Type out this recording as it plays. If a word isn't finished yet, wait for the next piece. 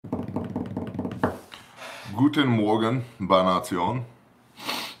Guten Morgen, Banation.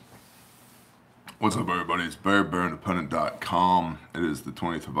 What's up, everybody? It's BearIndependent.com. It is the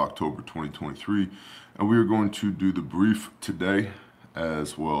 20th of October, 2023, and we are going to do the brief today,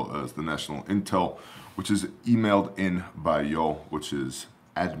 as well as the national intel, which is emailed in by y'all, which is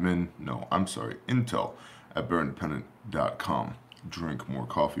intel at BearIndependent.com. Drink more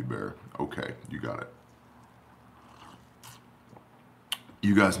coffee, Bear. Okay, you got it.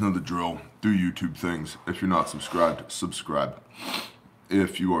 You guys know the drill. Do YouTube things. If you're not subscribed, subscribe.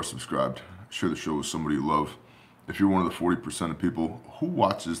 If you are subscribed, share the show with somebody you love. If you're one of the 40% of people who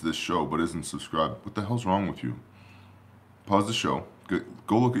watches this show but isn't subscribed, what the hell's wrong with you? Pause the show.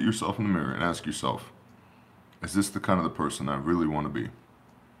 Go look at yourself in the mirror and ask yourself, is this the kind of the person I really want to be?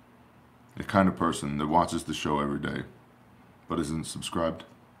 The kind of person that watches the show every day but isn't subscribed?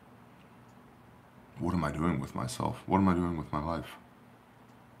 What am I doing with myself? What am I doing with my life?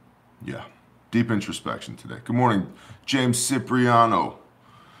 Yeah, deep introspection today. Good morning, James Cipriano.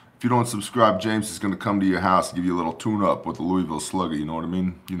 If you don't subscribe, James is going to come to your house and give you a little tune-up with the Louisville Slugger. You know what I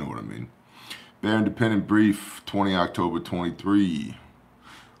mean? You know what I mean. Bear Independent Brief, 20 October 23.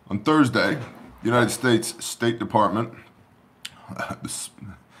 On Thursday, United States State Department,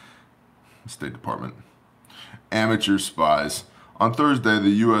 amateur spies. On Thursday,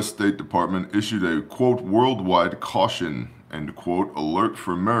 the U.S. State Department issued a, quote, worldwide caution, end quote, alert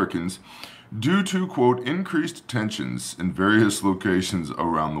for Americans due to, quote, increased tensions in various locations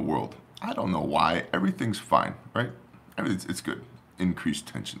around the world. I don't know why. Everything's fine, right? It's good. Increased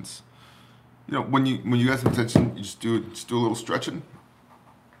tensions. You know, when you got some tension, you just do a little stretching.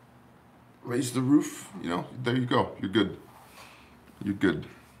 Raise the roof, you know, there you go. You're good. You're good.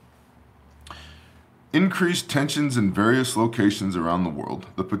 Increased tensions in various locations around the world,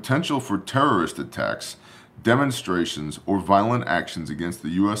 the potential for terrorist attacks, demonstrations, or violent actions against the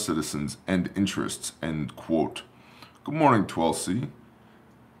U.S. citizens and interests, end quote. Good morning, 12C.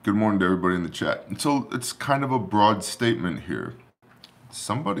 Good morning to everybody in the chat. And so it's kind of a broad statement here.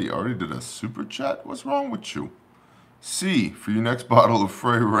 Somebody already did a super chat? What's wrong with you? C, for your next bottle of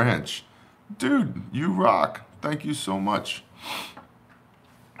Frey Ranch. Dude, you rock. Thank you so much.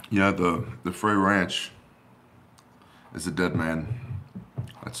 Yeah, the Frey Ranch is a dead man.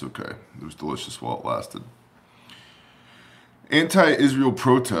 That's okay. It was delicious while it lasted. Anti-Israel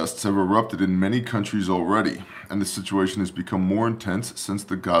protests have erupted in many countries already, and the situation has become more intense since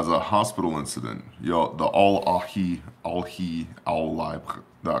the Gaza hospital incident. The Al-Ahli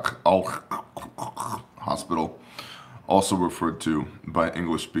hospital, also referred to by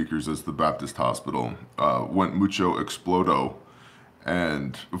English speakers as the Baptist hospital, went mucho explodo.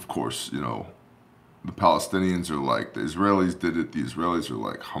 And, of course, you know, the Palestinians are like, the Israelis did it. The Israelis are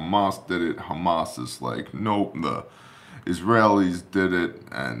like, Hamas did it. Hamas is like, nope, the Israelis did it.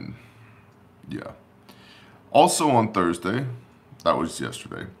 And, yeah. Also on Thursday, that was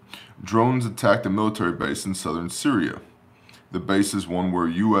yesterday, drones attacked a military base in southern Syria. The base is one where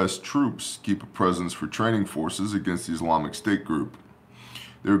U.S. troops keep a presence for training forces against the Islamic State group.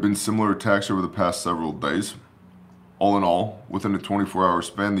 There have been similar attacks over the past several days. All in all, within a 24-hour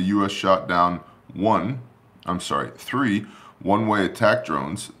span, the U.S. shot down three one-way attack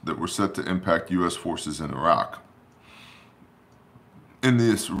drones that were set to impact U.S. forces in Iraq. In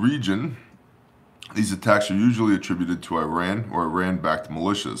this region, these attacks are usually attributed to Iran or Iran-backed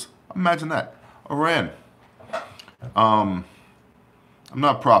militias. Imagine that. Iran. I'm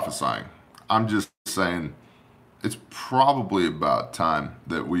not prophesying. I'm just saying it's probably about time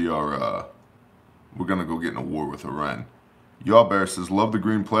that we're going to go get in a war with Iran. Y'all Bear says, love the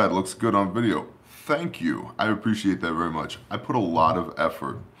green plaid. Looks good on video. Thank you. I appreciate that very much. I put a lot of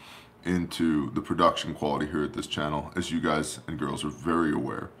effort into the production quality here at this channel, as you guys and girls are very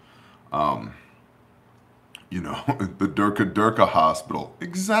aware. You know, the Durka Hospital.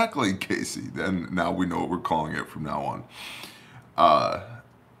 Exactly, Casey. And now we know what we're calling it from now on.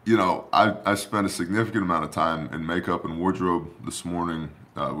 You know, I spent a significant amount of time in makeup and wardrobe this morning.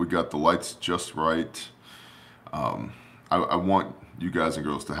 We got the lights just right. I want you guys and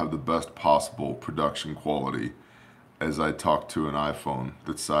girls to have the best possible production quality as I talk to an iPhone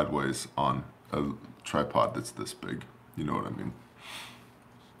that's sideways on a tripod that's this big. You know what I mean?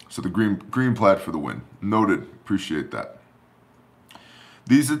 So the green plaid for the win. Noted. Appreciate that.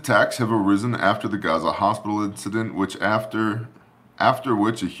 These attacks have arisen after the Gaza hospital incident, after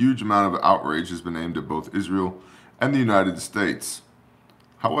which a huge amount of outrage has been aimed at both Israel and the United States.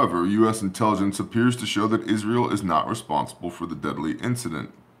 However, U.S. intelligence appears to show that Israel is not responsible for the deadly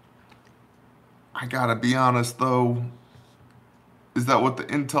incident. I gotta be honest though, is that what the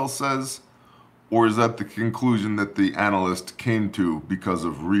intel says? Or is that the conclusion that the analyst came to because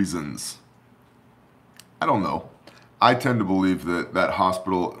of reasons? I don't know. I tend to believe that that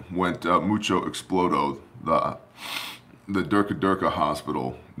hospital went mucho explodo, the Durka Durka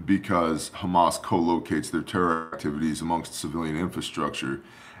hospital, because Hamas co-locates their terror activities amongst civilian infrastructure,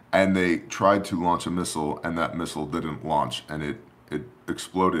 and they tried to launch a missile, and that missile didn't launch, and it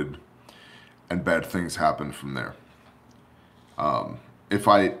exploded, and bad things happened from there. If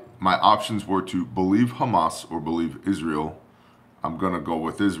my options were to believe Hamas or believe Israel, I'm gonna go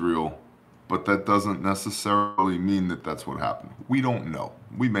with Israel, but that doesn't necessarily mean that that's what happened. We don't know.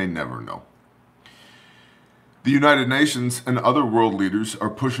 We may never know. The United Nations and other world leaders are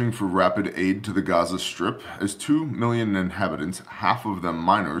pushing for rapid aid to the Gaza Strip as 2 million inhabitants, half of them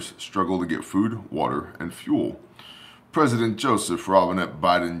minors, struggle to get food, water, and fuel. President Joseph Robinette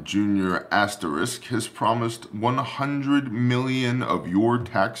Biden Jr. * has promised 100 million of your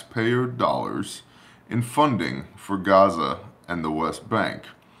taxpayer dollars in funding for Gaza and the West Bank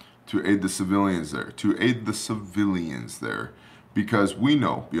to aid the civilians there, because we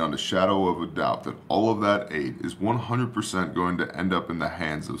know beyond a shadow of a doubt that all of that aid is 100% going to end up in the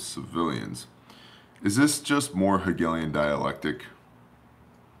hands of civilians. Is this just more Hegelian dialectic?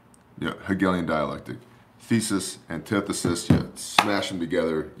 Yeah, Hegelian dialectic. Thesis, antithesis, you smash them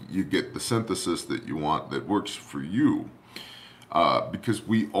together, you get the synthesis that you want that works for you. Because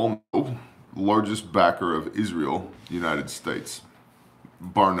we all know the largest backer of Israel, the United States.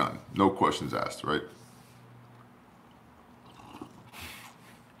 Bar none. No questions asked, right?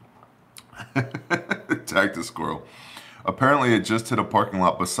 Attacked a squirrel. Apparently it just hit a parking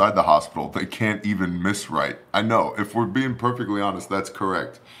lot beside the hospital. They can't even miss right. I know, if we're being perfectly honest, that's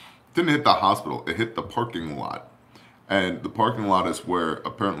correct. It didn't hit the hospital, it hit the parking lot. And the parking lot is where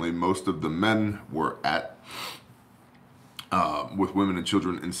apparently most of the men were at, with women and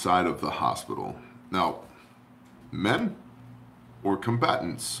children inside of the hospital. Now, men or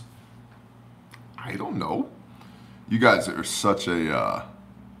combatants? I don't know. You guys are such a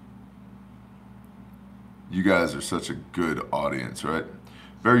good audience, right?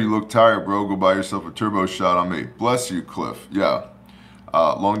 Barry, you look tired, bro. Go buy yourself a turbo shot on me. Bless you, Cliff. Yeah.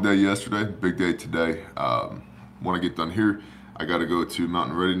 Long day yesterday, big day today. When I get done here, I got to go to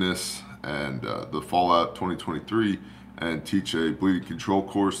Mountain Readiness and the Fallout 2023 and teach a bleeding control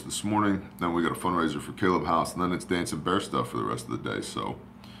course this morning. Then we got a fundraiser for Caleb House, and then it's dance and bear stuff for the rest of the day. So,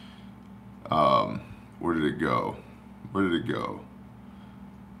 where did it go? Where did it go?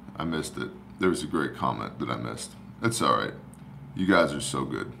 I missed it. There was a great comment that I missed. It's all right. You guys are so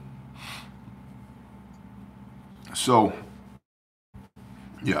good. So,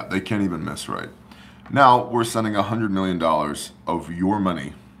 yeah, they can't even miss right. Now we're sending $100 million of your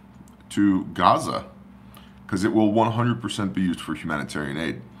money to Gaza because it will 100% be used for humanitarian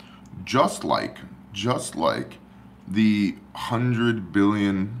aid. Just like the $100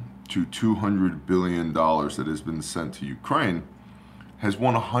 billion to $200 billion that has been sent to Ukraine has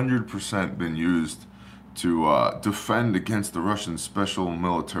 100% been used to defend against the Russian special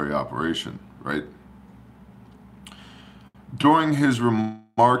military operation, right? During his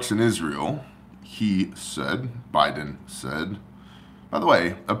remarks in Israel, Biden said, by the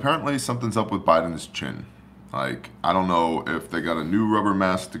way, apparently something's up with Biden's chin. Like, I don't know if they got a new rubber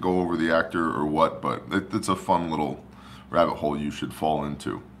mask to go over the actor or what, but it's a fun little rabbit hole you should fall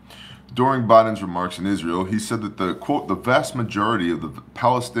into. During Biden's remarks in Israel, he said that the, quote, the vast majority of the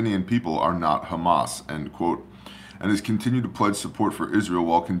Palestinian people are not Hamas, end quote, and has continued to pledge support for Israel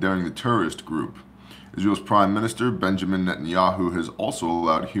while condemning the terrorist group. Israel's Prime Minister Benjamin Netanyahu has also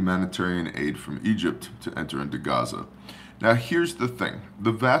allowed humanitarian aid from Egypt to enter into Gaza. Now here's the thing,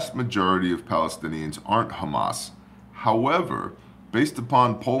 the vast majority of Palestinians aren't Hamas. However, based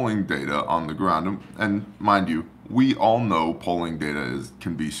upon polling data on the ground, and mind you, we all know polling data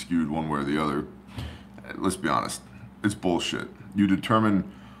can be skewed one way or the other. Let's be honest, it's bullshit. You determine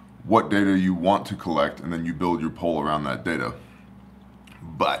what data you want to collect and then you build your poll around that data.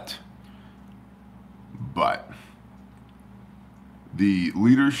 But the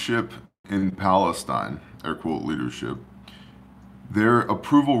leadership in Palestine, air quote leadership, their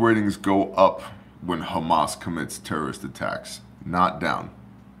approval ratings go up when Hamas commits terrorist attacks, not down.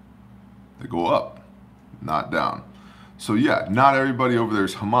 They go up, not down. So yeah, not everybody over there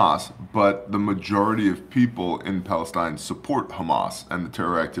is Hamas, but the majority of people in Palestine support Hamas and the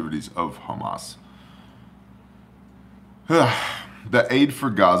terror activities of Hamas. The aid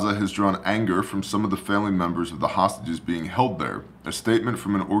for Gaza has drawn anger from some of the family members of the hostages being held there. A statement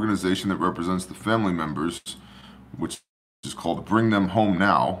from an organization that represents the family members, which is called Bring Them Home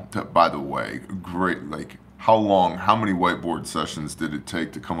Now. By the way, great, like how many whiteboard sessions did it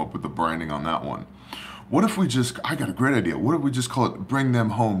take to come up with the branding on that one? What if we I got a great idea. What if we just call it Bring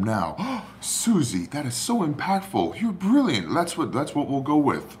Them Home Now? Susie, that is so impactful. You're brilliant. That's what we'll go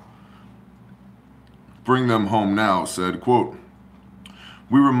with. Bring Them Home Now said, quote,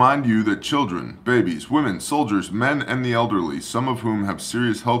 "We remind you that children, babies, women, soldiers, men, and the elderly, some of whom have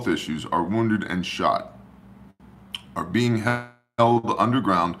serious health issues, are wounded and shot, are being held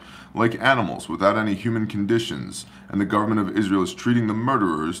underground like animals without any human conditions, and the government of Israel is treating the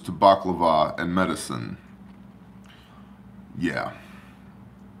murderers to baklava and medicine." Yeah.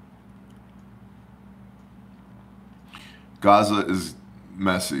 Gaza is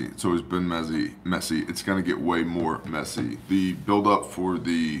messy. It's always been messy. It's going to get way more messy. The buildup for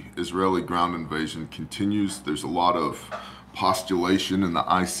the Israeli ground invasion continues. There's a lot of postulation in the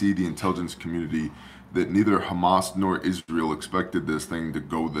IC, the intelligence community, that neither Hamas nor Israel expected this thing to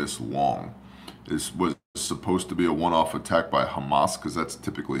go this long. This was supposed to be a one-off attack by Hamas because that's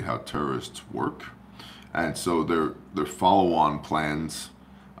typically how terrorists work. And so their follow-on plans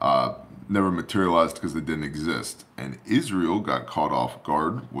never materialized because they didn't exist. And Israel got caught off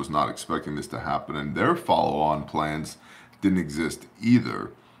guard, was not expecting this to happen, and their follow-on plans didn't exist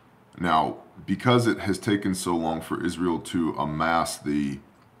either. Now, because it has taken so long for Israel to amass the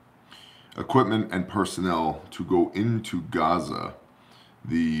equipment and personnel to go into Gaza,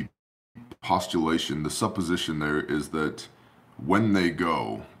 the postulation, the supposition there is that when they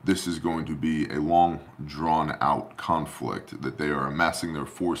go, this is going to be a long, drawn-out conflict, that they are amassing their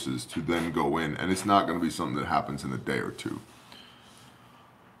forces to then go in, and it's not going to be something that happens in a day or two.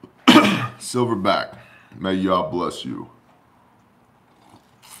 Silverback, may Yah bless you.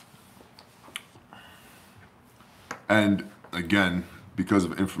 And again, because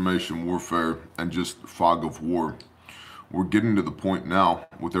of information warfare and just fog of war, we're getting to the point now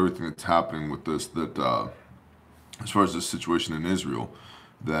with everything that's happening with this that as far as this situation in Israel,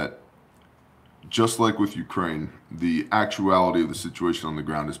 that just like with Ukraine, the actuality of the situation on the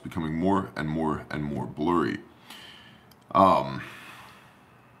ground is becoming more and more and more blurry.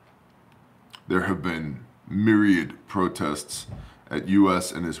 There have been myriad protests at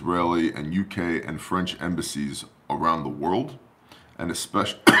US and Israeli and UK and French embassies around the world, and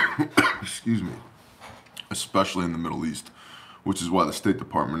especially, excuse me, especially in the Middle East, which is why the State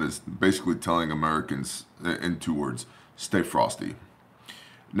Department is basically telling Americans in 2 words, stay frosty.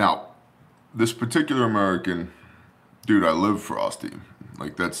 Now, this particular American, dude, I live frosty.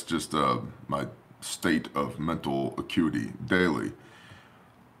 Like, that's just my state of mental acuity daily.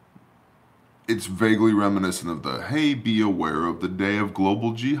 It's vaguely reminiscent of the, hey, be aware of the day of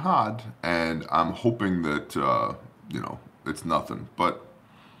global jihad. And I'm hoping that, it's nothing. But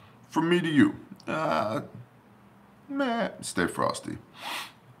from me to you, stay frosty.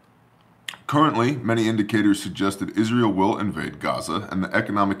 Currently, many indicators suggest that Israel will invade Gaza, and the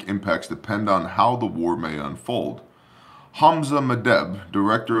economic impacts depend on how the war may unfold. Hamza Madeb,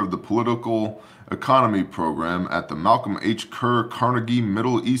 director of the Political Economy Program at the Malcolm H. Kerr Carnegie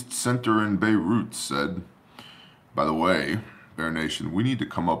Middle East Center in Beirut, said, by the way, Bear Nation, we need to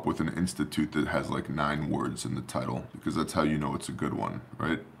come up with an institute that has like 9 words in the title, because that's how you know it's a good one,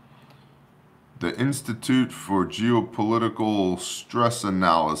 right? The Institute for Geopolitical Stress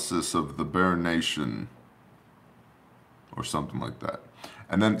Analysis of the Bear Nation, or something like that.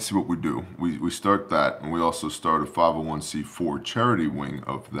 And then see what we do. We start that, and we also start a 501c4 charity wing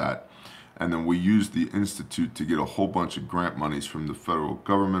of that. And then we use the Institute to get a whole bunch of grant monies from the federal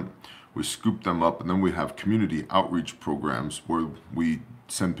government. We scoop them up, and then we have community outreach programs where we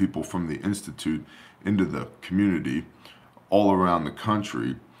send people from the Institute into the community all around the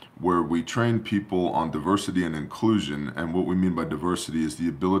country, where we train people on diversity and inclusion. And what we mean by diversity is the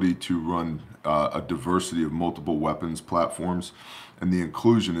ability to run a diversity of multiple weapons platforms. And the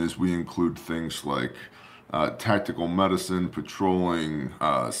inclusion is we include things like tactical medicine, patrolling,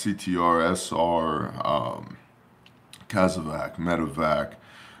 CTR, SR, Casevac, Medevac,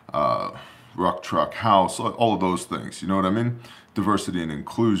 Ruck Truck House, all of those things. You know what I mean? Diversity and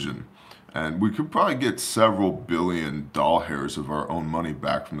inclusion. And we could probably get several billion doll hairs of our own money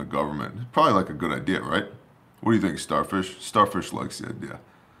back from the government. It's probably like a good idea, right? What do you think, Starfish? Starfish likes the idea.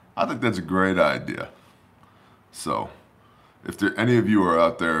 I think that's a great idea. So, if there, any of you are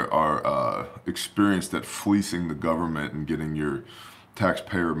out there are experienced at fleecing the government and getting your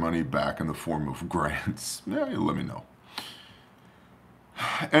taxpayer money back in the form of grants, yeah, let me know.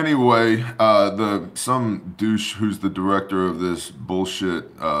 Anyway, some douche who's the director of this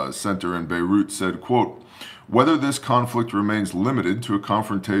bullshit center in Beirut said, quote, "Whether this conflict remains limited to a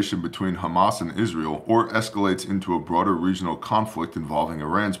confrontation between Hamas and Israel or escalates into a broader regional conflict involving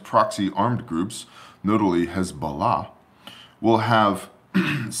Iran's proxy armed groups, notably Hezbollah, will have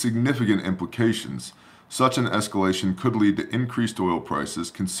significant implications. Such an escalation could lead to increased oil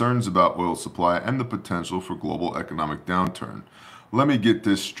prices, concerns about oil supply, and the potential for global economic downturn. Let me get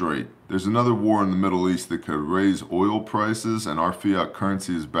this straight. There's another war in the Middle East that could raise oil prices, and our fiat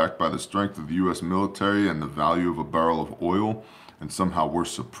currency is backed by the strength of the U.S. military and the value of a barrel of oil, and somehow we're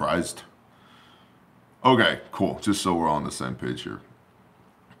surprised. Okay, cool. Just so we're all on the same page here.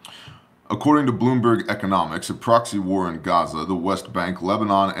 According to Bloomberg Economics, a proxy war in Gaza, the West Bank,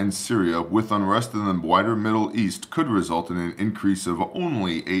 Lebanon, and Syria, with unrest in the wider Middle East, could result in an increase of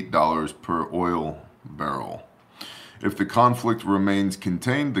only $8 per oil barrel. If the conflict remains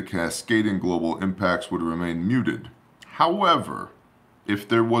contained, the cascading global impacts would remain muted. However, if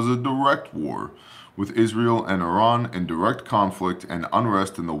there was a direct war with Israel and Iran in direct conflict and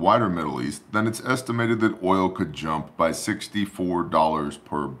unrest in the wider Middle East, then it's estimated that oil could jump by $64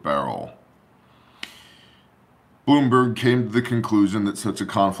 per barrel. Bloomberg came to the conclusion that such a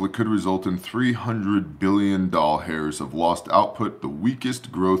conflict could result in $300 billion of lost output, the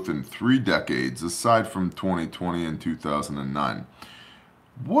weakest growth in 3 decades, aside from 2020 and 2009.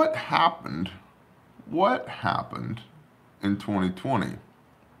 What happened? What happened in 2020?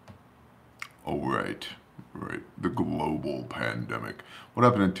 Oh, right. The global pandemic. What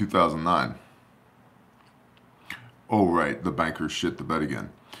happened in 2009? Oh, right. The bankers shit the bed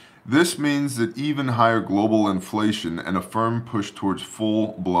again. This means that even higher global inflation and a firm push towards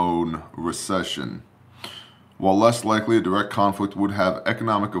full-blown recession. While less likely, a direct conflict would have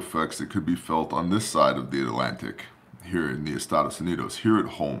economic effects that could be felt on this side of the Atlantic, here in the Estados Unidos, here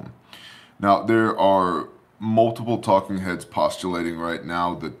at home. Now, there are multiple talking heads postulating right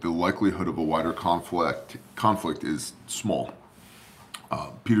now that the likelihood of a wider conflict is small.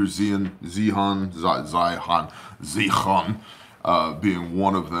 Peter Zeihan being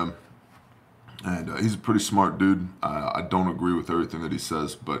one of them. And he's a pretty smart dude. I don't agree with everything that he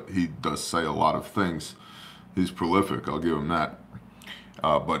says, but he does say a lot of things. He's prolific, I'll give him that.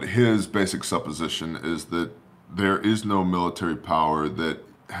 But his basic supposition is that there is no military power that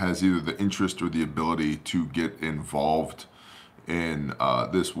has either the interest or the ability to get involved in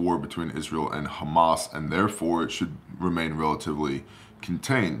this war between Israel and Hamas, and therefore it should remain relatively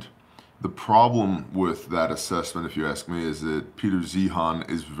contained. The problem with that assessment, if you ask me, is that Peter Zeihan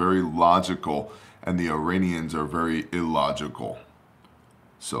is very logical and the Iranians are very illogical.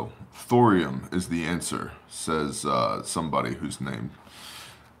 So, thorium is the answer, says somebody who's named.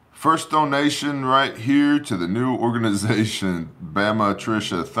 First donation right here to the new organization, Bama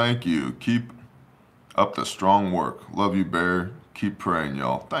Trisha. Thank you. Keep up the strong work. Love you, Bear. Keep praying,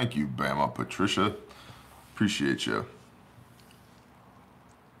 y'all. Thank you, Bama Patricia. Appreciate you.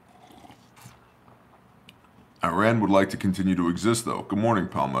 Iran would like to continue to exist, though. Good morning,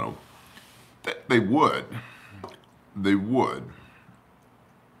 Palmetto. They would. They would.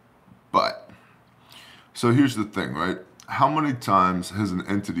 But, so here's the thing, right? How many times has an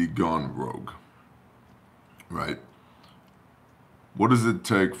entity gone rogue? Right? What does it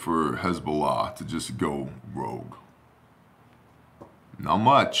take for Hezbollah to just go rogue? Not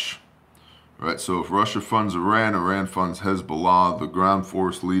much. Right, so if Russia funds Iran, Iran funds Hezbollah, the ground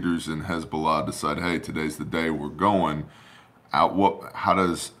force leaders in Hezbollah decide, hey, today's the day we're going. How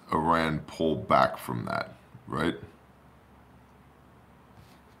does Iran pull back from that, right?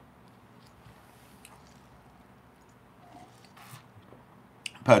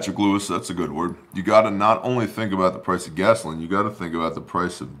 Patrick Lewis, that's a good word. You got to not only think about the price of gasoline, you got to think about the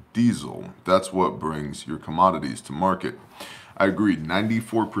price of diesel. That's what brings your commodities to market. I agree,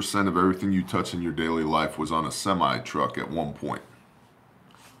 94% of everything you touch in your daily life was on a semi-truck at one point.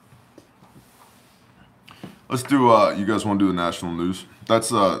 Let's do, you guys want to do the national news? That's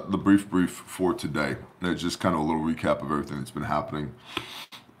the brief for today. And it's just kind of a little recap of everything that's been happening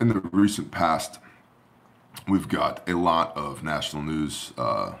in the recent past. We've got a lot of national news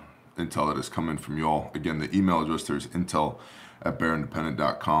intel that has come in from y'all. Again, the email address there is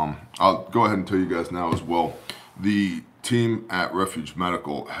intel@bearindependent.com. I'll go ahead and tell you guys now as well. The team at Refuge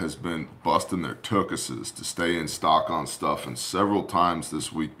Medical has been busting their tuchuses to stay in stock on stuff, and several times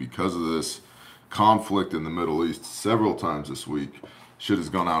this week, because of this conflict in the Middle East, several times this week, shit has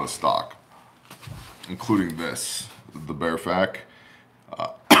gone out of stock, including this, the Bearfac.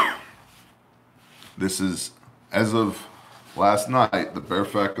 This is, as of last night, the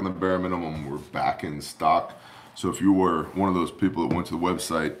Bearfac and the Bare Minimum were back in stock. So if you were one of those people that went to the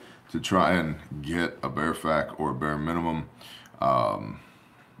website to try and get a Bearfac or a Bare Minimum, and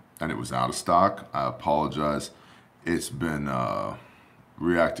it was out of stock, I apologize. It's been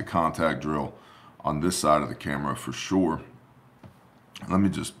react to contact drill on this side of the camera for sure. Let me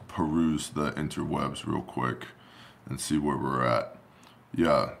just peruse the interwebs real quick and see where we're at.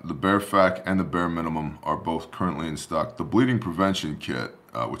 Yeah, the Bearfac and the Bare Minimum are both currently in stock. The Bleeding Prevention Kit,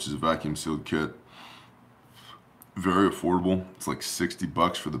 which is a vacuum sealed kit, very affordable. It's like 60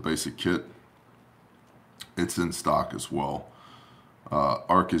 bucks for the basic kit. It's in stock as well.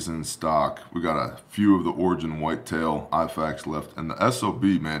 Arc is in stock. We got a few of the Origin Whitetail IFAKs left. And the SOB,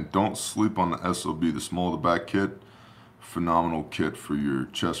 man, don't sleep on the SOB, the small of the back kit. Phenomenal kit for your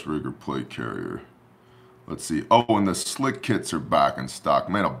chest rig or plate carrier. Let's see. Oh, and the slick kits are back in stock.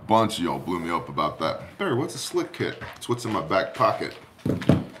 Man, a bunch of y'all blew me up about that. Barry, what's a slick kit? It's what's in my back pocket.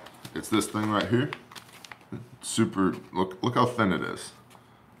 It's this thing right here. Super, look how thin it is.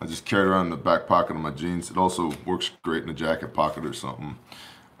 I just carry it around in the back pocket of my jeans. It also works great in a jacket pocket or something.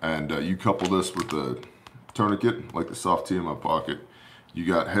 And you couple this with the tourniquet, like the soft tee in my pocket. You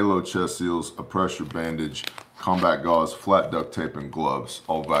got halo chest seals, a pressure bandage, combat gauze, flat duct tape, and gloves,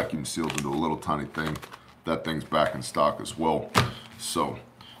 all vacuum sealed into a little tiny thing. That thing's back in stock as well. So,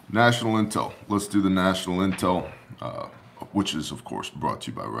 national intel. Let's do the national intel, which is, of course, brought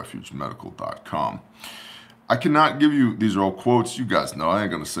to you by refugemedical.com. I cannot give you, these are all quotes, you guys know, I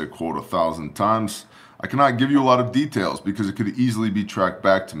ain't gonna say quote 1,000 times. I cannot give you a lot of details because it could easily be tracked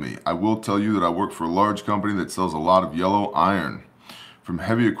back to me. I will tell you that I work for a large company that sells a lot of yellow iron, from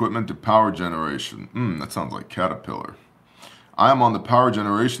heavy equipment to power generation. That sounds like Caterpillar. I am on the power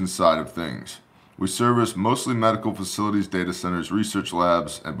generation side of things. We service mostly medical facilities, data centers, research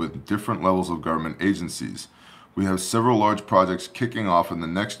labs, and with different levels of government agencies. We have several large projects kicking off in the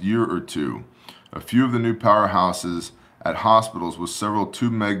next year or two. A few of the new powerhouses at hospitals with several 2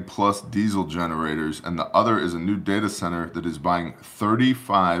 meg plus diesel generators, and the other is a new data center that is buying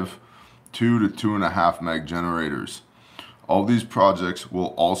 35 2 to 2.5 meg generators. All these projects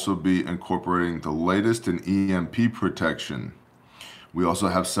will also be incorporating the latest in EMP protection. We also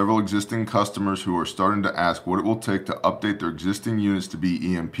have several existing customers who are starting to ask what it will take to update their existing units to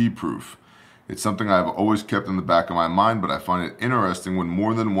be EMP proof. It's something I've always kept in the back of my mind, but I find it interesting when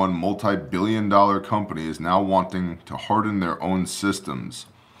more than one multi-billion-dollar company is now wanting to harden their own systems.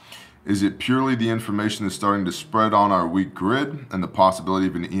 Is it purely the information is starting to spread on our weak grid and the possibility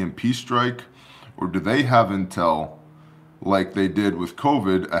of an EMP strike, or do they have intel like they did with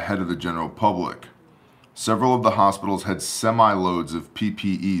COVID ahead of the general public? Several of the hospitals had semi-loads of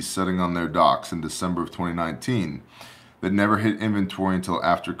PPE sitting on their docks in December of 2019 that never hit inventory until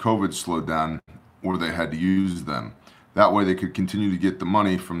after COVID slowed down or they had to use them. That way they could continue to get the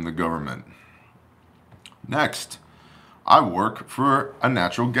money from the government. Next, I work for a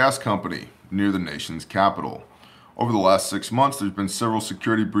natural gas company near the nation's capital. Over the last 6 months, there's been several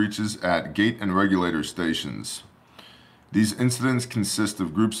security breaches at gate and regulator stations. These incidents consist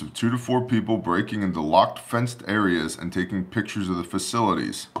of groups of 2 to 4 people breaking into locked fenced areas and taking pictures of the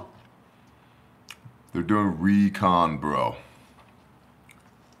facilities. They're doing recon, bro.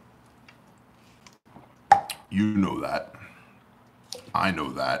 You know that. I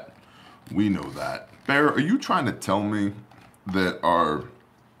know that. We know that. Bear, are you trying to tell me that our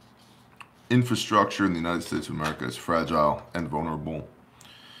infrastructure in the United States of America is fragile and vulnerable?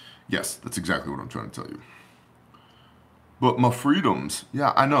 Yes, that's exactly what I'm trying to tell you. But my freedoms,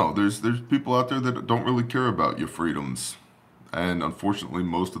 yeah, I know. There's people out there that don't really care about your freedoms. And unfortunately,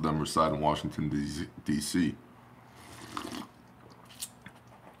 most of them reside in Washington, D.C.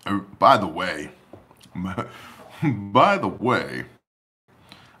 By the way,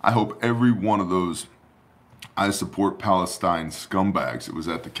 I hope every one of those I support Palestine scumbags that was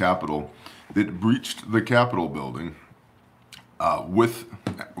at the Capitol that breached the Capitol building with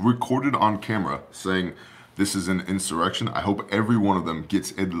recorded on camera saying this is an insurrection. I hope every one of them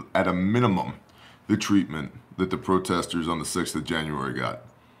gets at a minimum the treatment that the protesters on the 6th of January got.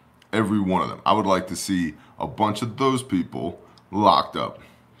 Every one of them. I would like to see a bunch of those people locked up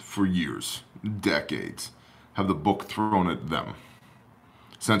for years, decades, have the book thrown at them.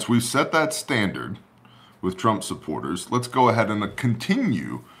 Since we've set that standard with Trump supporters, let's go ahead and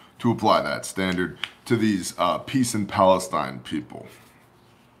continue to apply that standard to these peace in Palestine people.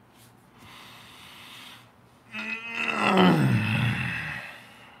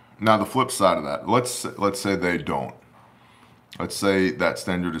 Now, the flip side of that, let's say they don't. Let's say that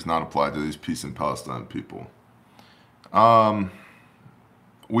standard is not applied to these peace in Palestine people.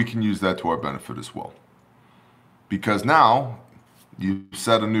 We can use that to our benefit as well. Because now you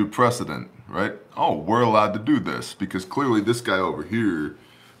set a new precedent, right? Oh, we're allowed to do this because clearly this guy over here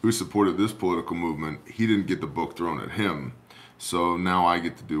who supported this political movement, he didn't get the book thrown at him. So now I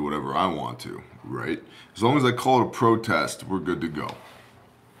get to do whatever I want to, right? As long as I call it a protest, we're good to go.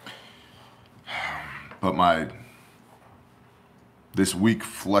 But this weak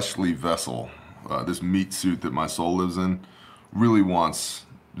fleshly vessel, this meat suit that my soul lives in, really wants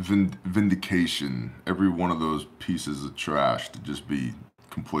vindication. Every one of those pieces of trash to just be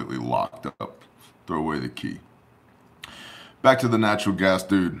completely locked up. Throw away the key. Back to the natural gas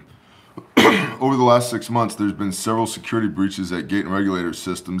dude. Over the last 6 months, there's been several security breaches at gate and regulator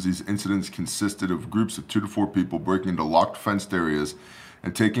systems. These incidents consisted of groups of 2 to 4 people breaking into locked fenced areas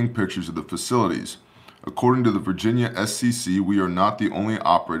and taking pictures of the facilities. According to the Virginia SCC, we are not the only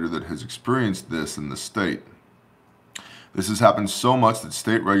operator that has experienced this in the state. This has happened so much that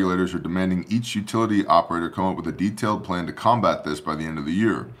state regulators are demanding each utility operator come up with a detailed plan to combat this by the end of the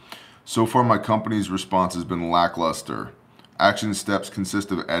year. So far, my company's response has been lackluster. Action steps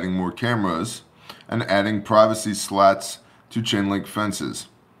consist of adding more cameras and adding privacy slats to chain link fences.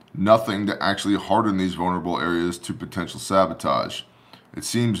 Nothing to actually harden these vulnerable areas to potential sabotage. It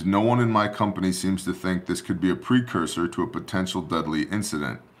seems no one in my company seems to think this could be a precursor to a potential deadly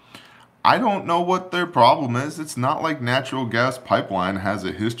incident. I don't know what their problem is. It's not like natural gas pipeline has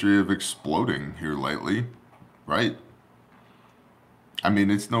a history of exploding here lately, right? I mean,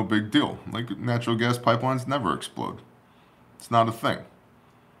 it's no big deal. Like, natural gas pipelines never explode. It's not a thing.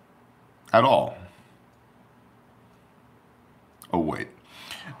 At all. Oh, wait.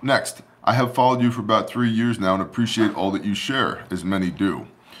 Next, I have followed you for about 3 years now and appreciate all that you share, as many do.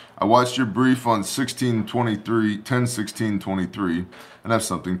 I watched your brief on 10/16/23 and have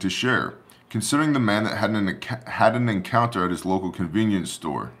something to share. Considering the man that had an encounter at his local convenience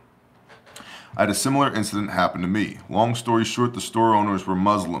store. I had a similar incident happen to me. Long story short, the store owners were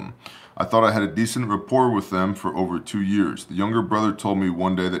Muslim. I thought I had a decent rapport with them for over 2 years. The younger brother told me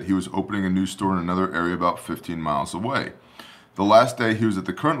one day that he was opening a new store in another area about 15 miles away. The last day he was at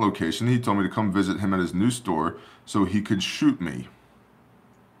the current location, he told me to come visit him at his new store so he could shoot me.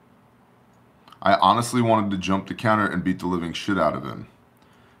 I honestly wanted to jump the counter and beat the living shit out of him.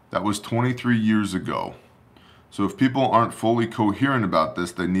 That was 23 years ago. So if people aren't fully coherent about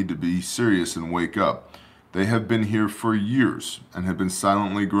this, they need to be serious and wake up. They have been here for years and have been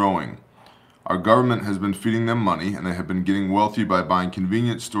silently growing. Our government has been feeding them money and they have been getting wealthy by buying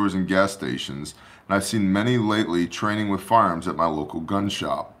convenience stores and gas stations. And I've seen many lately training with firearms at my local gun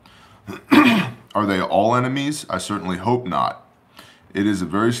shop. Are they all enemies? I certainly hope not. It is a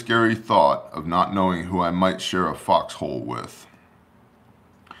very scary thought of not knowing who I might share a foxhole with.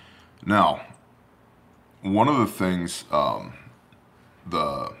 Now, one of the things,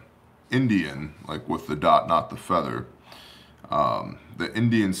 the Indian, like with the dot, not the feather, the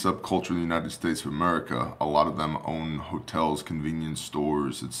Indian subculture in the United States of America, a lot of them own hotels, convenience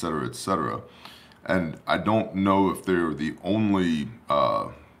stores, etc., etc. And I don't know if they're the only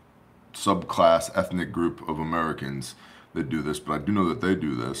subclass ethnic group of Americans that do this, but I do know that they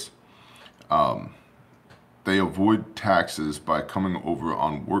do this. They avoid taxes by coming over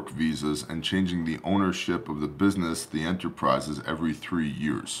on work visas and changing the ownership of the business, the enterprises, every 3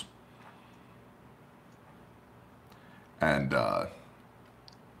 years. And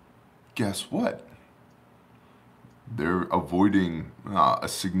guess what? They're avoiding a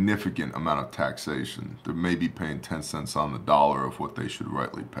significant amount of taxation. They may be paying 10 cents on the dollar of what they should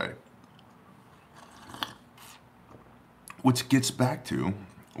rightly pay. Which gets back to,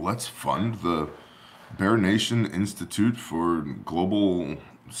 let's fund the Bear Nation Institute for Global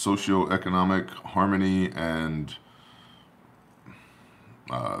Socioeconomic Harmony and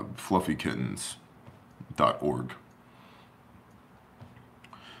fluffykittens.org.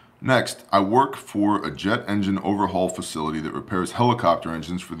 Next, I work for a jet engine overhaul facility that repairs helicopter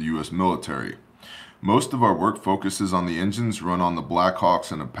engines for the U.S. military. Most of our work focuses on the engines run on the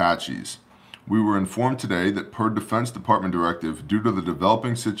Blackhawks and Apaches. We were informed today that per Defense Department directive, due to the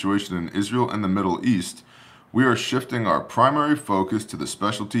developing situation in Israel and the Middle East, we are shifting our primary focus to the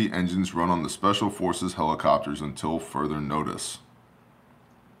specialty engines run on the Special Forces helicopters until further notice.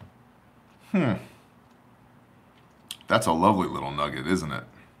 That's a lovely little nugget, isn't it?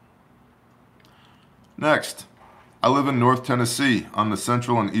 Next, I live in North Tennessee on the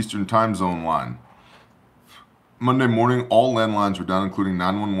Central and Eastern Time Zone line. Monday morning, all landlines were down, including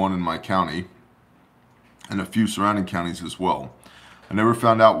 911 in my county and a few surrounding counties as well. I never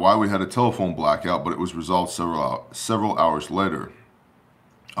found out why we had a telephone blackout, but it was resolved several hours later.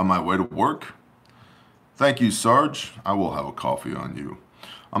 On my way to work? Thank you, Sarge. I will have a coffee on you.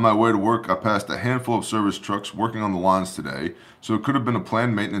 On my way to work, I passed a handful of service trucks working on the lines today, so it could have been a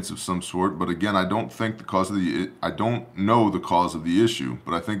planned maintenance of some sort, but again, I don't know the cause of the issue,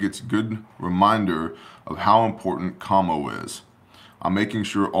 but I think it's a good reminder of how important commo is. I'm making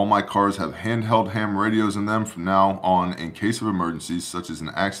sure all my cars have handheld ham radios in them from now on in case of emergencies such as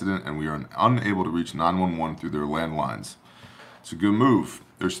an accident and we are unable to reach 911 through their landlines. It's a good move.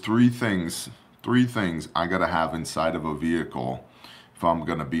 There's 3 things Three things I gotta have inside of a vehicle if I'm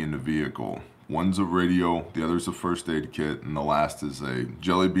gonna be in the vehicle. One's a radio, the other's a first aid kit, and the last is a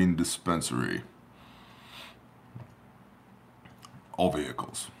jelly bean dispensary. All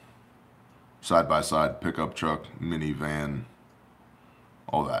vehicles. Side by side, pickup truck, minivan,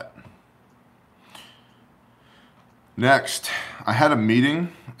 all that. Next, I had a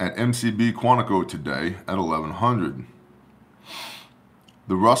meeting at MCB Quantico today at 1100.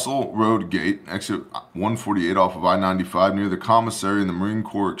 The Russell Road Gate, exit 148 off of I-95 near the commissary and the Marine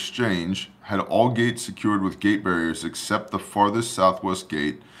Corps Exchange, had all gates secured with gate barriers except the farthest southwest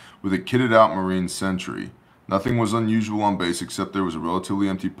gate with a kitted out Marine sentry. Nothing was unusual on base except there was a relatively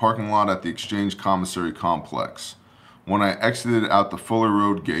empty parking lot at the Exchange Commissary Complex. When I exited out the Fuller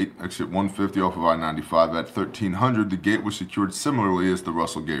Road Gate, exit 150 off of I-95 at 1300, the gate was secured similarly as the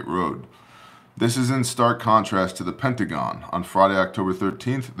Russell Gate Road. This is in stark contrast to the Pentagon. On Friday, October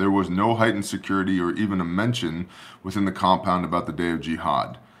 13th, there was no heightened security or even a mention within the compound about the Day of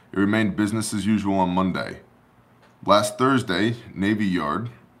Jihad. It remained business as usual on Monday. Last Thursday, Navy Yard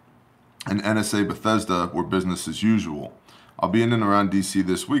and NSA Bethesda were business as usual. I'll be in and around DC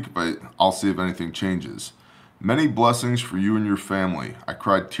this week, but I'll see if anything changes. Many blessings for you and your family. I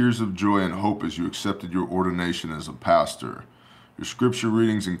cried tears of joy and hope as you accepted your ordination as a pastor. Your scripture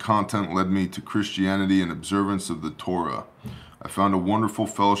readings and content led me to Christianity and observance of the Torah. I found a wonderful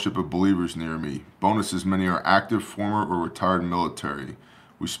fellowship of believers near me. Bonus as many are active, former, or retired military.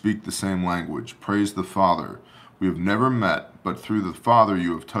 We speak the same language. Praise the Father. We have never met, but through the Father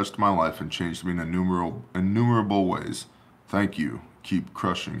you have touched my life and changed me in innumerable ways. Thank you. Keep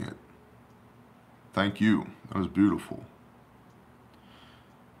crushing it. Thank you. That was beautiful.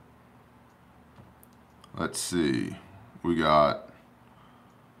 Let's see. We got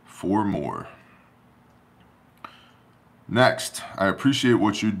 4 more. Next, I appreciate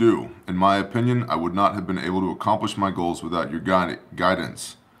what you do. In my opinion, I would not have been able to accomplish my goals without your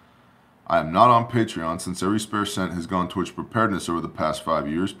guidance. I am not on Patreon since every spare cent has gone towards preparedness over the past 5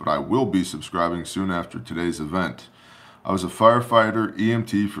 years, but I will be subscribing soon after today's event. I was a firefighter,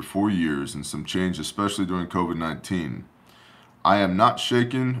 EMT for 4 years and some change, especially during COVID-19. I am not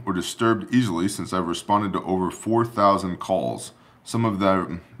shaken or disturbed easily since I've responded to over 4,000 calls, some of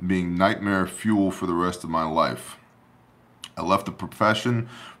them being nightmare fuel for the rest of my life. I left the profession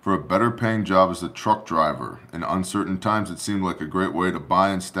for a better paying job as a truck driver. In uncertain times, it seemed like a great way to buy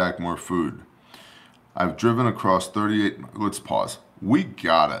and stack more food. I've driven across 38, let's pause. We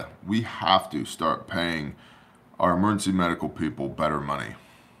have to start paying our emergency medical people better money.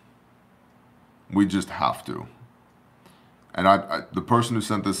 We just have to. And the person who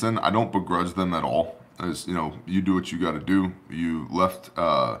sent this in, I don't begrudge them at all. As you know, you do what you got to do. You left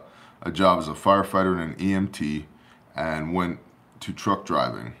a job as a firefighter and an EMT and went to truck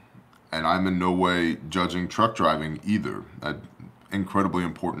driving. And I'm in no way judging truck driving either. An incredibly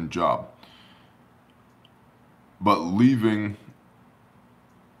important job. But leaving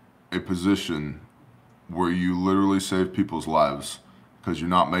a position where you literally save people's lives because you're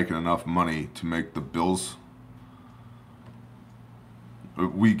not making enough money to make the bills,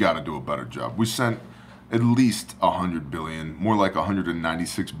 we got to do a better job. We sent at least $100 billion, more like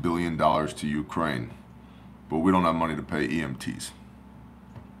 $196 billion to Ukraine, but we don't have money to pay EMTs.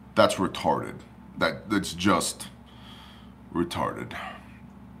 That's retarded. That's just retarded.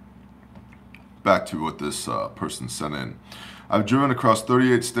 Back to what this person sent in. I've driven across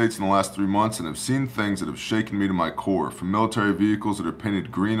 38 states in the last 3 months and have seen things that have shaken me to my core, from military vehicles that are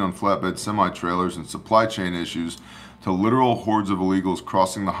painted green on flatbed semi-trailers and supply chain issues to literal hordes of illegals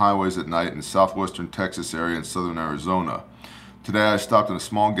crossing the highways at night in the southwestern Texas area and southern Arizona. Today I stopped in a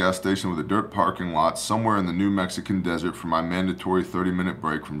small gas station with a dirt parking lot somewhere in the New Mexican desert for my mandatory 30-minute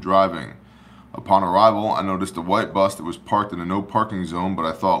break from driving. Upon arrival, I noticed a white bus that was parked in a no parking zone, but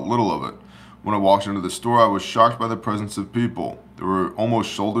I thought little of it. When I walked into the store, I was shocked by the presence of people. There were almost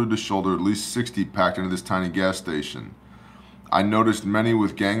shoulder to shoulder, at least 60 packed into this tiny gas station. I noticed many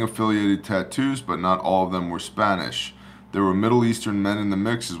with gang-affiliated tattoos, but not all of them were Spanish. There were Middle Eastern men in the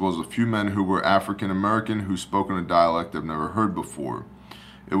mix, as well as a few men who were African American who spoke in a dialect I've never heard before.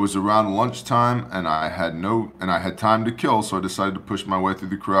 It was around lunchtime, and I had time to kill, so I decided to push my way through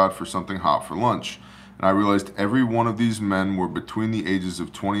the crowd for something hot for lunch. And I realized every one of these men were between the ages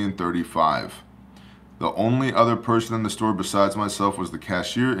of 20 and 35. The only other person in the store besides myself was the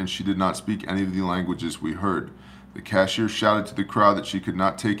cashier, and she did not speak any of the languages we heard. The cashier shouted to the crowd that she could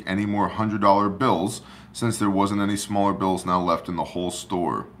not take any more $100 bills since there wasn't any smaller bills now left in the whole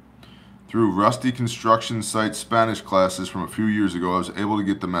store. Through rusty construction site Spanish classes from a few years ago, I was able to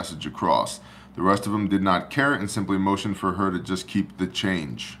get the message across. The rest of them did not care and simply motioned for her to just keep the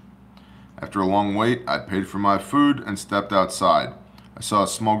change. After a long wait, I paid for my food and stepped outside. I saw a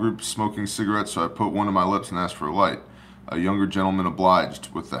small group smoking cigarettes, so I put one to my lips and asked for a light. A younger gentleman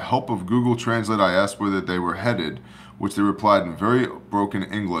obliged. With the help of Google Translate, I asked where they were headed, which they replied in very broken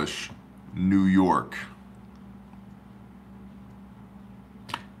English, New York.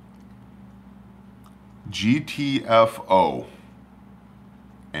 GTFO.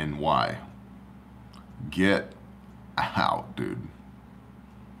 NY. Get out, dude.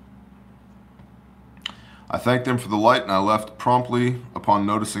 I thanked them for the light and I left promptly upon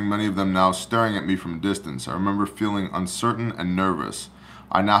noticing many of them now staring at me from a distance. I remember feeling uncertain and nervous.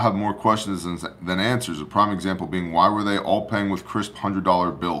 I now have more questions than answers, a prime example being why were they all paying with crisp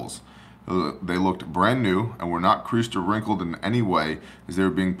 $100 bills? They looked brand new and were not creased or wrinkled in any way as they were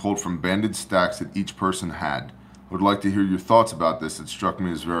being pulled from banded stacks that each person had. I would like to hear your thoughts about this. It struck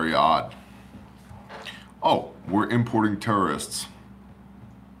me as very odd. Oh, we're importing terrorists.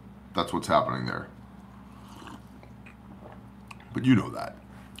 That's what's happening there. But you know that.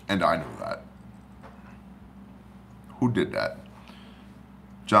 And I know that. Who did that?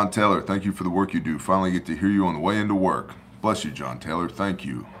 John Taylor, thank you for the work you do. Finally get to hear you on the way into work. Bless you, John Taylor. Thank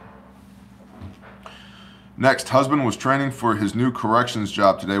you. Next, husband was training for his new corrections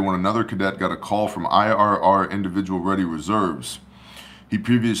job today when another cadet got a call from IRR Individual Ready Reserves. He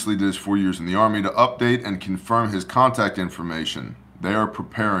previously did his 4 years in the Army to update and confirm his contact information. They are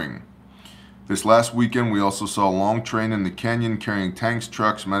preparing. This last weekend, we also saw a long train in the canyon carrying tanks,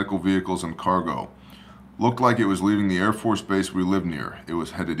 trucks, medical vehicles, and cargo. Looked like it was leaving the Air Force base we live near. It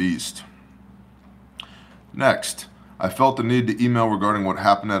was headed east. Next, I felt the need to email regarding what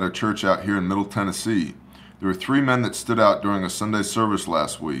happened at a church out here in Middle Tennessee. There were 3 men that stood out during a Sunday service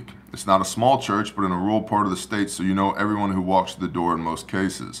last week. It's not a small church, but in a rural part of the state, so you know everyone who walks to the door in most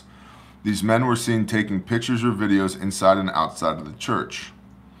cases. These men were seen taking pictures or videos inside and outside of the church.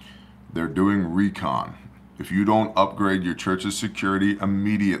 They're doing recon. If you don't upgrade your church's security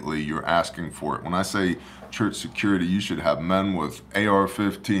immediately, you're asking for it. When I say church security, you should have men with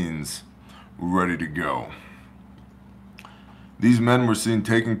AR-15s ready to go. These men were seen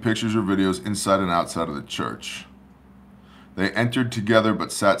taking pictures or videos inside and outside of the church. They entered together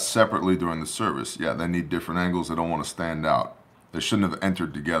but sat separately during the service. Yeah, they need different angles. They don't want to stand out. They shouldn't have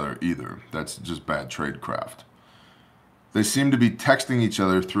entered together either. That's just bad tradecraft. They seemed to be texting each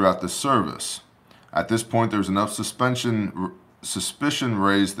other throughout the service. At this point, there was enough suspicion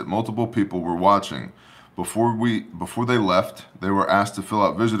raised that multiple people were watching. Before they left, they were asked to fill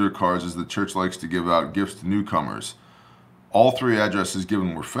out visitor cards as the church likes to give out gifts to newcomers. All 3 addresses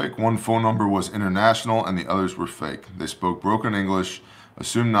given were fake. 1 phone number was international and the others were fake. They spoke broken English,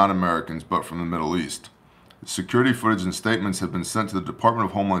 assumed not Americans, but from the Middle East. Security footage and statements have been sent to the Department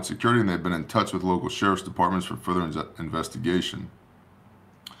of Homeland Security and they've been in touch with local sheriff's departments for further investigation.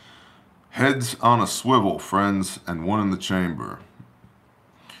 Heads on a swivel, friends, and one in the chamber.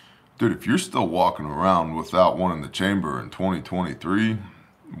 Dude, if you're still walking around without one in the chamber in 2023,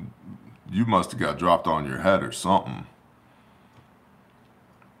 you must have got dropped on your head or something.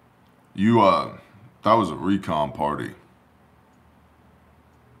 That was a recon party.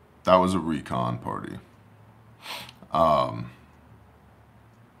 That was a recon party.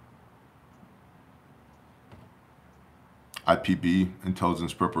 IPB,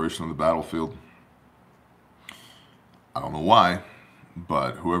 intelligence preparation of the battlefield. I don't know why,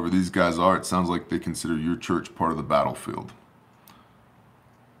 but whoever these guys are, it sounds like they consider your church part of the battlefield.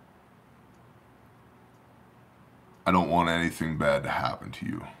 I don't want anything bad to happen to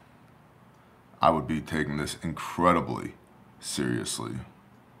you. I would be taking this incredibly seriously.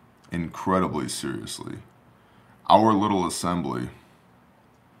 Incredibly seriously. Our little assembly,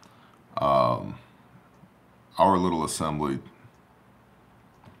 Yah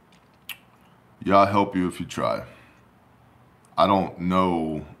help you if you try. I don't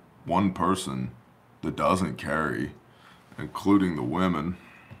know one person that doesn't carry, including the women,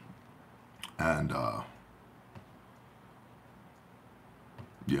 and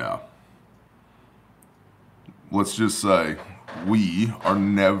yeah. Let's just say we are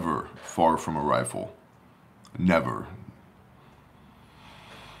never far from a rifle. Never.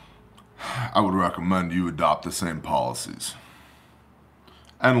 I would recommend you adopt the same policies.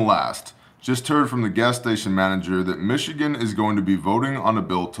 And last, just heard from the gas station manager that Michigan is going to be voting on a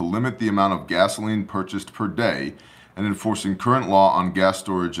bill to limit the amount of gasoline purchased per day and enforcing current law on gas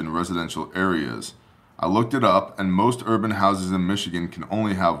storage in residential areas. I looked it up, and most urban houses in Michigan can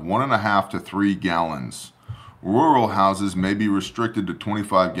only have 1.5 to 3 gallons. Rural houses may be restricted to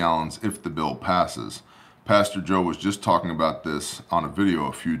 25 gallons if the bill passes. Pastor Joe was just talking about this on a video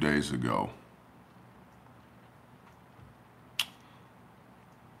a few days ago.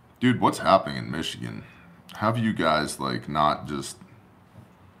 Dude, what's happening in Michigan? Have you guys, like, not just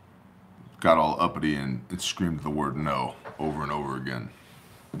got all uppity and screamed the word no over and over again?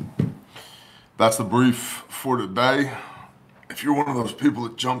 That's the brief for today. If you're one of those people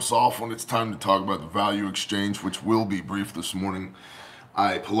that jumps off when it's time to talk about the value exchange, which will be brief this morning,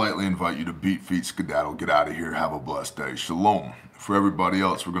 I politely invite you to beat, feet, skedaddle, get out of here, have a blessed day. Shalom. For everybody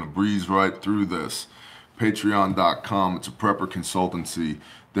else, we're going to breeze right through this. Patreon.com, it's a prepper consultancy.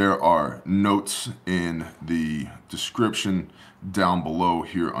 There are notes in the description down below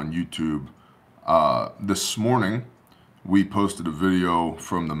here on YouTube. This morning, we posted a video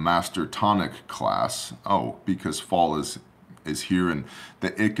from the Master Tonic class. Oh, because fall is here and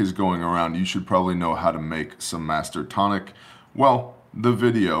the ick is going around. You should probably know how to make some Master Tonic. Well, the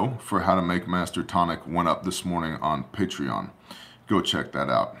video for how to make Master Tonic went up this morning on Patreon. Go check that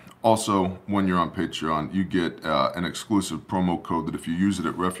out. Also, when you're on Patreon, you get an exclusive promo code that if you use it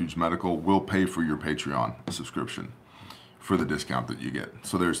at Refuge Medical, will pay for your Patreon subscription for the discount that you get.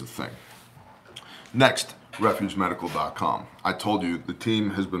 So there's the thing. Next, refugemedical.com. I told you the team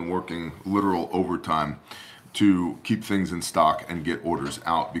has been working literal overtime to keep things in stock and get orders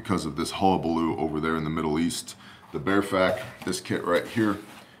out because of this hullabaloo over there in the Middle East. The Bearfac, this kit right here,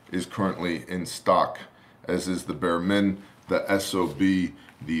 is currently in stock, as is the Bear Min, the SOB,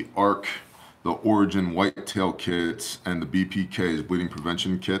 the ARC, the Origin Whitetail kits, and the BPKs, bleeding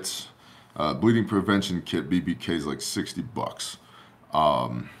prevention kits. Bleeding prevention kit BPK is like 60 bucks.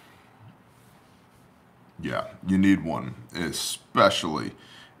 Yeah, you need one, especially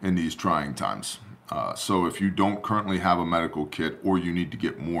in these trying times. So if you don't currently have a medical kit or you need to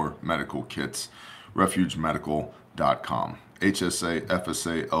get more medical kits, refugemedical.com. HSA,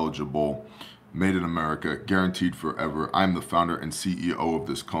 FSA eligible, made in America, guaranteed forever. I'm the founder and CEO of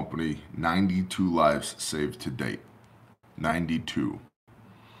this company. 92 lives saved to date. 92.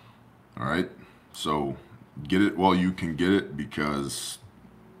 All right, so get it while you can get it, because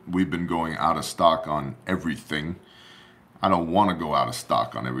we've been going out of stock on everything. I don't want to go out of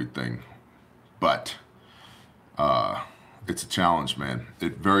stock on everything, but it's a challenge, man.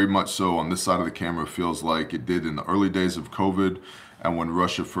 It very much so on this side of the camera feels like it did in the early days of COVID and when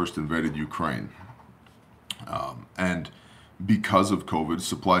Russia first invaded Ukraine. And because of COVID,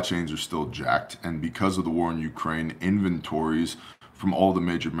 supply chains are still jacked, and because of the war in Ukraine, inventories from all the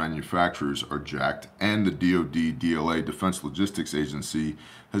major manufacturers are jacked, and the DoD, DLA, Defense Logistics Agency,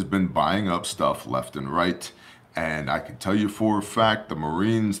 has been buying up stuff left and right. And I can tell you for a fact, the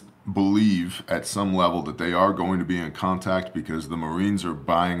Marines believe at some level that they are going to be in contact, because the Marines are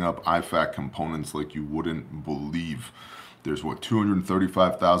buying up IFAC components like you wouldn't believe. There's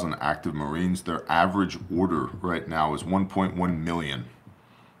 235,000 active Marines. Their average order right now is 1.1 million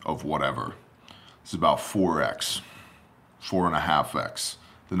of whatever. It's about 4x, 4.5x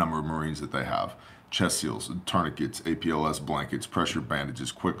the number of Marines that they have. Chest seals, tourniquets, APLS blankets, pressure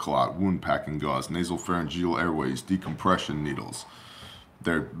bandages, quick clot, wound packing gauze, nasal pharyngeal airways, decompression needles.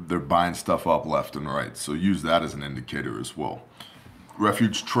 They're buying stuff up left and right, so use that as an indicator as well.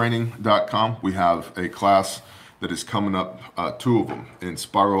 Refugetraining.com, we have a class that is coming up, two of them, in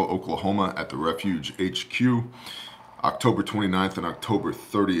Spiro, Oklahoma at the Refuge HQ, October 29th and October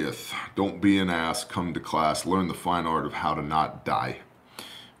 30th. Don't be an ass, come to class, learn the fine art of how to not die.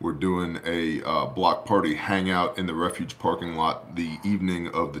 We're doing a block party hangout in the Refuge parking lot the evening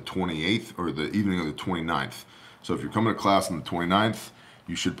of the 28th or the evening of the 29th. So if you're coming to class on the 29th,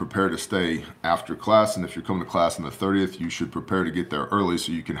 you should prepare to stay after class. And if you're coming to class on the 30th, you should prepare to get there early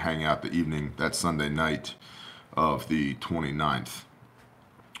so you can hang out the evening, that Sunday night of the 29th.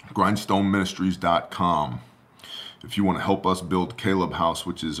 GrindstoneMinistries.com. If you want to help us build Caleb House,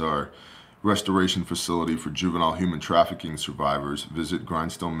 which is our restoration facility for juvenile human trafficking survivors, visit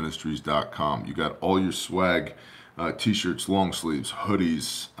grindstoneministries.com. You got all your swag, t-shirts, long sleeves,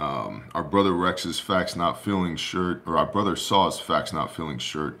 hoodies, our brother Rex's Facts Not Feeling shirt, or our brother Saw's Facts Not Feeling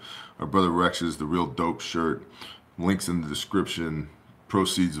shirt, our brother Rex's The Real Dope shirt, links in the description,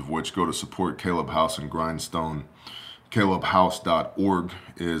 proceeds of which go to support Caleb House and Grindstone. CalebHouse.org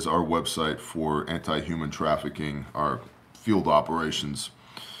is our website for anti-human trafficking, our field operations.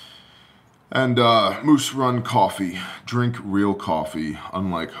 And Moose Run Coffee, drink real coffee,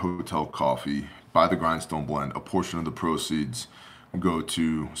 unlike hotel coffee. Buy the Grindstone blend. A portion of the proceeds go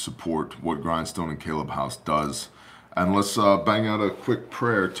to support what Grindstone and Caleb House does. And let's bang out a quick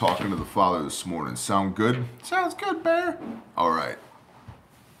prayer talking to the Father this morning. Sound good? Sounds good, Bear. All right.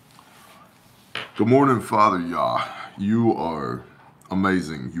 Good morning, Father Yah. You are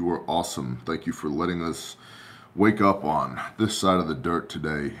amazing. You are awesome. Thank you for letting us wake up on this side of the dirt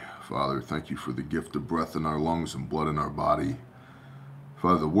today. Father, thank you for the gift of breath in our lungs and blood in our body.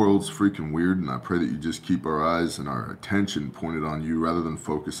 Father, the world's freaking weird, and I pray that you just keep our eyes and our attention pointed on you rather than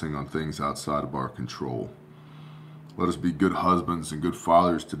focusing on things outside of our control. Let us be good husbands and good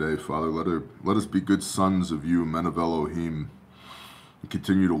fathers today, Father. Let us be good sons of you, men of Elohim, and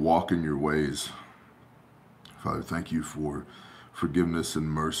continue to walk in your ways. Father, thank you for forgiveness and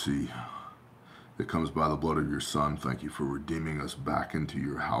mercy that comes by the blood of your Son. Thank you for redeeming us back into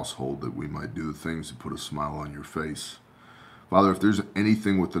your household that we might do the things that put a smile on your face. Father, if there's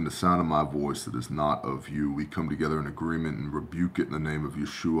anything within the sound of my voice that is not of you, we come together in agreement and rebuke it in the name of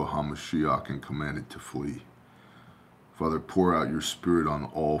Yeshua HaMashiach and command it to flee. Father, pour out your Spirit on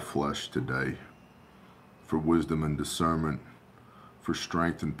all flesh today for wisdom and discernment, for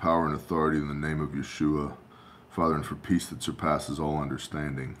strength and power and authority in the name of Yeshua, Father, and for peace that surpasses all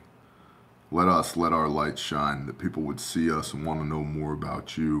understanding. Let our light shine, that people would see us and want to know more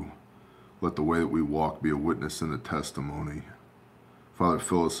about you. Let the way that we walk be a witness and a testimony. Father,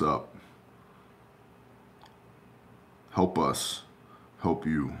 fill us up. Help us. Help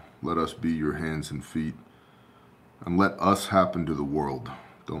you. Let us be your hands and feet. And let us happen to the world.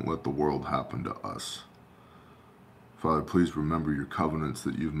 Don't let the world happen to us. Father, please remember your covenants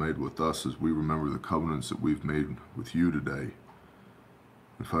that you've made with us as we remember the covenants that we've made with you today.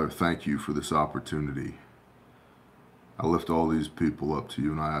 And Father, thank you for this opportunity. I lift all these people up to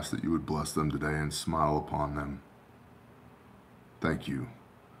you, and I ask that you would bless them today and smile upon them. Thank you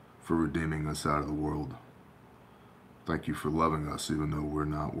for redeeming us out of the world. Thank you for loving us even though we're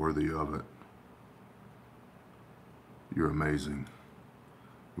not worthy of it. You're amazing.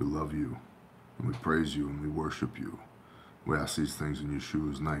 We love you, and we praise you, and we worship you. We ask these things in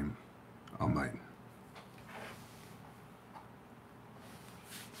Yeshua's name. Amen.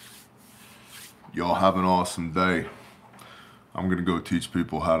 Y'all have an awesome day. I'm going to go teach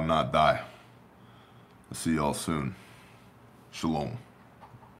people how to not die. I'll see y'all soon. Shalom.